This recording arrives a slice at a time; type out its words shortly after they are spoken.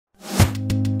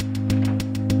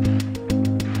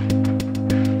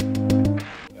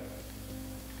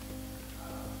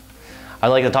I'd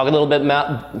like to talk a little bit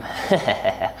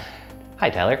Hi,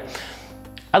 Tyler.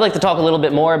 I'd like to talk a little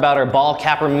bit more about our ball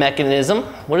capper mechanism.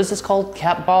 What is this called?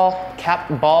 Cap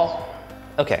ball?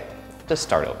 Okay, just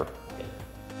start over.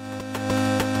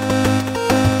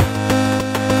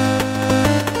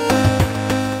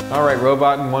 All right,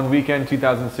 Robot in 1 weekend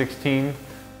 2016.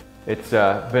 It's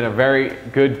been a very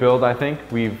good build, I think.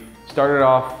 We've started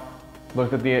off,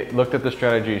 looked at the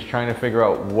strategies, trying to figure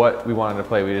out what we wanted to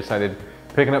play. We decided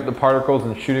picking up the particles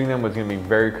and shooting them was going to be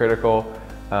very critical.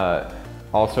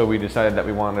 Also, we decided that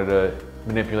we wanted to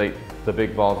manipulate the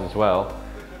big balls as well.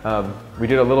 We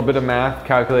did a little bit of math,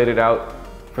 calculated out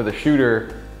for the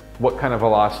shooter what kind of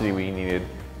velocity we needed.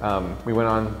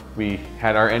 We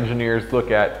had our engineers look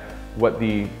at what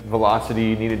the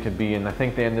velocity needed to be, and I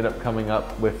think they ended up coming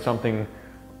up with something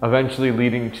eventually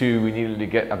leading to we needed to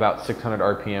get about 600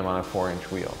 RPM on a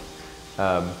 4-inch wheel.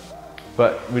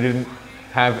 But we didn't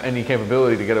have any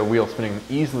capability to get a wheel spinning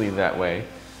easily that way,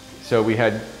 so we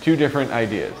had two different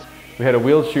ideas. We had a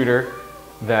wheeled shooter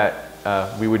that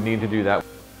we would need to do that.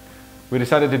 We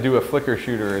decided to do a flicker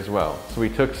shooter as well. So we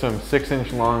took some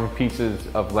 6-inch long pieces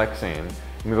of Lexan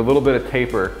and with a little bit of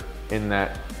taper in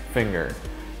that finger.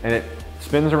 And it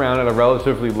spins around at a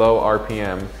relatively low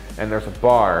RPM, and there's a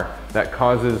bar that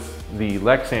causes the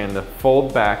Lexan to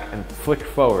fold back and flick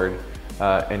forward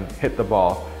and hit the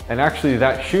ball. And actually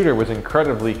that shooter was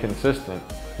incredibly consistent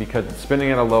because it's spinning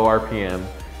at a low RPM.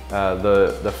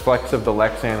 The flex of the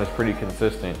Lexan is pretty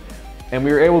consistent. And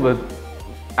we were able to,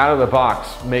 out of the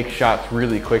box, make shots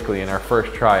really quickly in our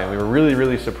first try, and we were really,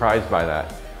 really surprised by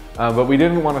that. But we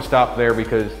didn't want to stop there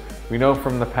because we know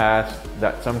from the past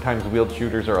that sometimes wheeled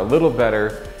shooters are a little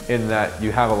better in that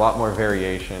you have a lot more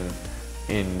variation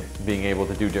in being able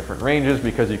to do different ranges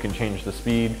because you can change the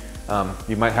speed.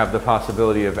 You might have the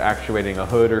possibility of actuating a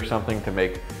hood or something to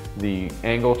make the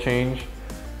angle change.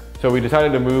 So we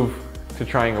decided to move to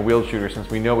trying a wheeled shooter since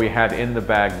we know we had in the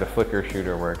bag the flicker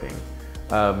shooter working.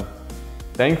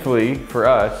 Thankfully for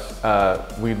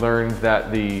us, we learned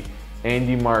that the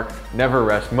Andy Mark Never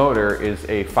Rest motor is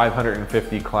a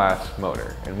 550 class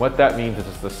motor. And what that means is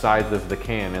it's the size of the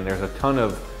can, and there's a ton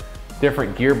of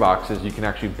different gearboxes you can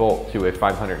actually bolt to a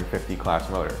 550 class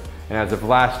motor. And as of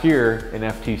last year in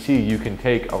FTC, you can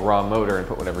take a raw motor and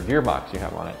put whatever gearbox you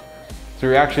have on it. So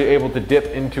we were actually able to dip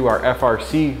into our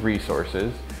FRC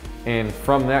resources, and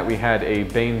from that we had a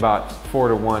Banebot's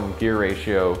 4:1 gear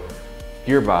ratio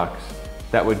gearbox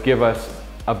that would give us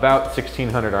about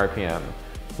 1600 RPM.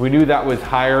 We knew that was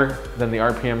higher than the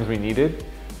RPMs we needed,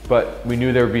 but we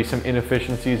knew there would be some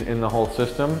inefficiencies in the whole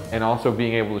system, and also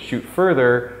being able to shoot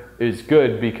further is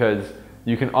good because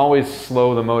you can always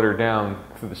slow the motor down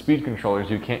through the speed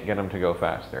controllers. You can't get them to go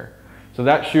faster. So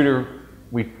that shooter,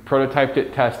 we prototyped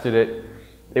it, tested it.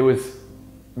 It was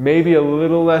maybe a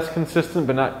little less consistent,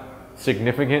 but not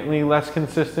significantly less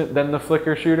consistent than the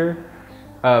flicker shooter.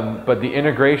 But the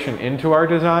integration into our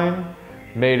design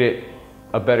made it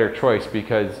a better choice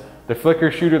because the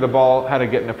flicker shooter, the ball had to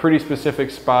get in a pretty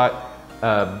specific spot.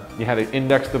 You had to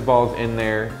index the balls in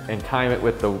there and time it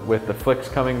with the flicks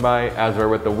coming by, as or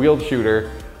with the wheeled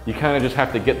shooter, you kind of just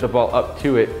have to get the ball up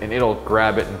to it and it'll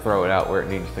grab it and throw it out where it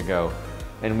needs to go.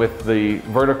 And with the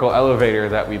vertical elevator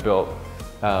that we built,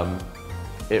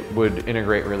 it would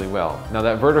integrate really well. Now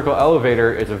that vertical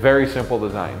elevator is a very simple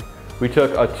design. We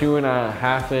took a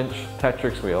 2.5-inch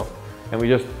Tetrix wheel and we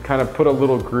just kind of put a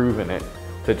little groove in it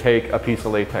to take a piece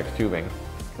of latex tubing.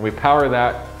 And we power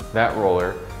that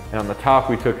roller, and on the top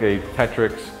we took a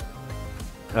Tetrix,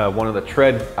 one of the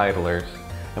tread idlers,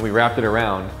 and we wrapped it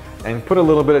around and put a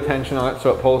little bit of tension on it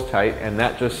so it pulls tight, and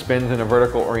that just spins in a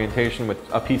vertical orientation with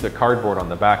a piece of cardboard on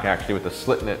the back actually with a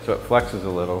slit in it so it flexes a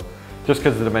little, just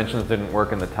because the dimensions didn't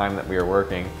work in the time that we were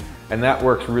working. And that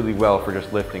works really well for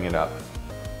just lifting it up.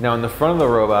 Now in the front of the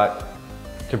robot,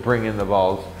 to bring in the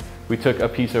balls, we took a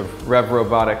piece of Rev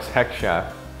Robotics hex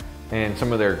shaft and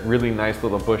some of their really nice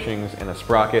little bushings and a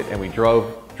sprocket, and we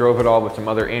drove it all with some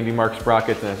other Andy Mark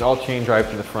sprockets, and it's all chain drive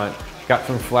to the front. Got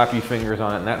some flappy fingers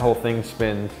on it, and that whole thing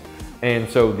spins. And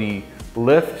so the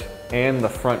lift and the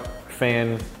front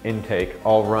fan intake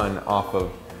all run off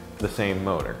of the same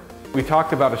motor. We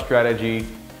talked about a strategy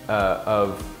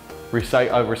of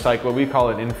what we call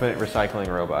an infinite recycling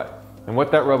robot. And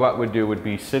what that robot would do would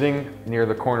be sitting near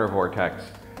the corner vortex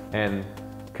and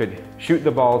could shoot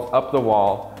the balls up the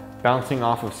wall, bouncing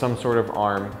off of some sort of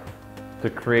arm to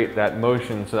create that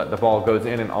motion so that the ball goes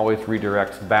in and always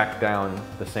redirects back down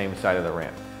the same side of the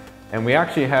ramp. And we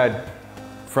actually had,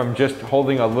 from just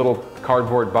holding a little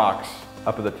cardboard box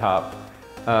up at the top,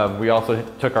 we also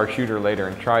took our shooter later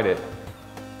and tried it.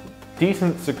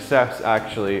 decent success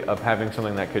actually of having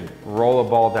something that could roll a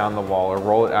ball down the wall or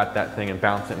roll it at that thing and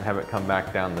bounce it and have it come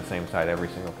back down the same side every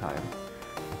single time.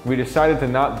 We decided to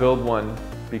not build one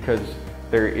because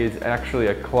there is actually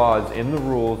a clause in the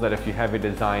rules that if you have a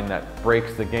design that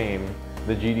breaks the game,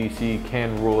 the GDC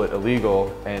can rule it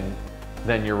illegal and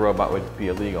then your robot would be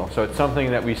illegal. So it's something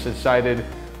that we decided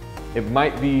it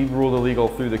might be ruled illegal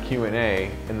through the Q&A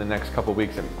in the next couple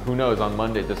weeks, and who knows, on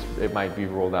Monday it might be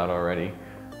ruled out already.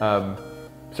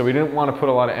 So we didn't want to put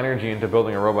a lot of energy into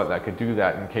building a robot that could do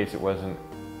that in case it wasn't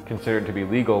considered to be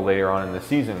legal later on in the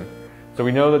season. So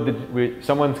we know that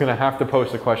someone's going to have to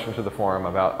post a question to the forum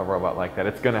about a robot like that.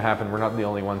 It's going to happen. We're not the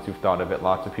only ones who've thought of it.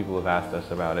 Lots of people have asked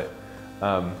us about it.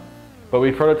 But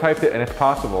we prototyped it and it's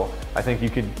possible. I think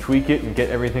you could tweak it and get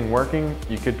everything working.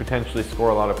 You could potentially score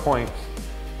a lot of points.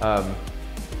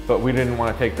 But we didn't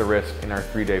want to take the risk in our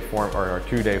 3-day form or our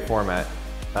 2-day format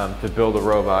to build a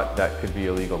robot that could be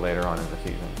illegal later on in the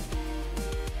season.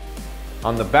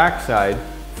 On the back side,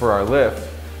 for our lift,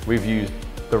 we've used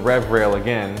the rev rail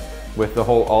again with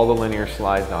all the linear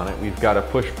slides on it. We've got a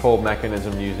push-pull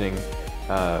mechanism using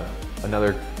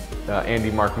another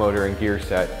Andy Mark motor and gear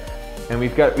set. And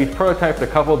we've prototyped a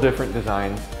couple different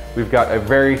designs. We've got a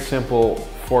very simple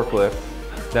forklift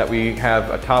that we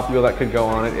have a top wheel that could go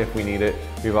on it if we need it.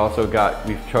 We've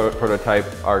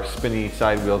prototyped our spinny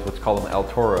side wheels, let's call them El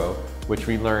Toro, which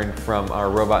we learned from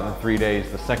our robot in 3 days,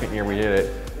 the second year we did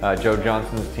it. Joe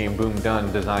Johnson's team, Boom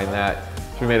Done, designed that.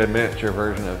 So we made a miniature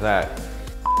version of that.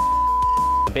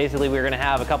 Basically, we're gonna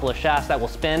have a couple of shafts that will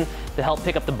spin to help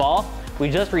pick up the ball. We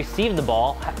just received the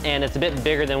ball and it's a bit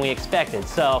bigger than we expected.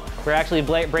 So we're actually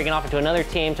breaking off into another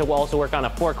team to also work on a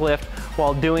forklift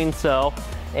while doing so,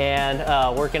 and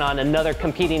working on another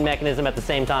competing mechanism at the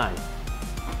same time.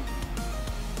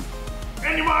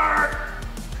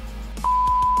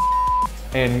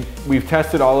 And we've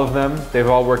tested all of them. They've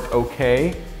all worked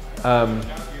okay.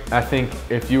 I think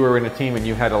if you were in a team and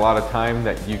you had a lot of time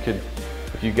that you could,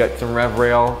 if you get some rev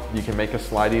rail, you can make a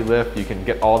slidey lift, you can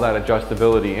get all that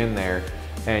adjustability in there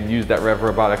and use that Rev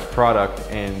Robotics product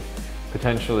and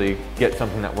potentially get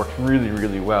something that works really,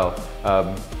 really well.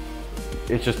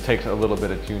 It just takes a little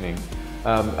bit of tuning.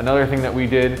 Another thing that we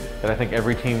did that I think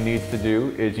every team needs to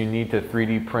do is you need to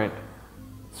 3D print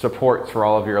supports for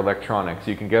all of your electronics.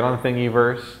 You can get on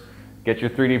Thingiverse, get your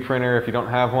 3D printer. If you don't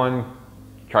have one,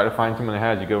 try to find someone that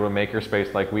has. You go to a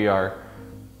makerspace like we are,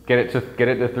 get it to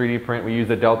 3D print. We use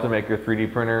the Delta Maker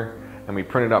 3D printer and we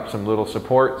printed up some little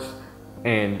supports,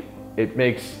 and it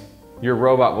makes your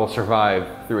robot will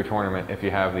survive through a tournament if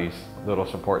you have these little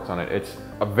supports on it. It's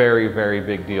a very, very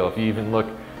big deal. If you even look,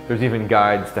 there's even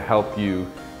guides to help you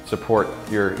support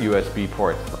your USB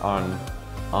ports on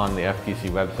the FTC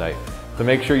website. So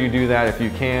make sure you do that if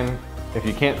you can. If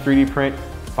you can't 3D print,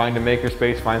 find a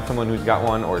makerspace, find someone who's got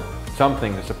one or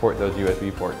something to support those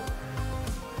USB ports.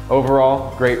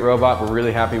 Overall, great robot. We're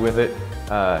really happy with it.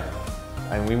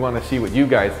 And we want to see what you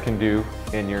guys can do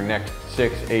in your next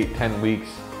 6, 8, 10 weeks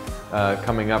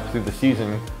coming up through the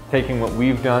season, taking what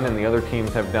we've done and the other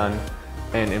teams have done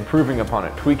and improving upon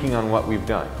it, tweaking on what we've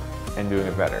done and doing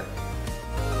it better.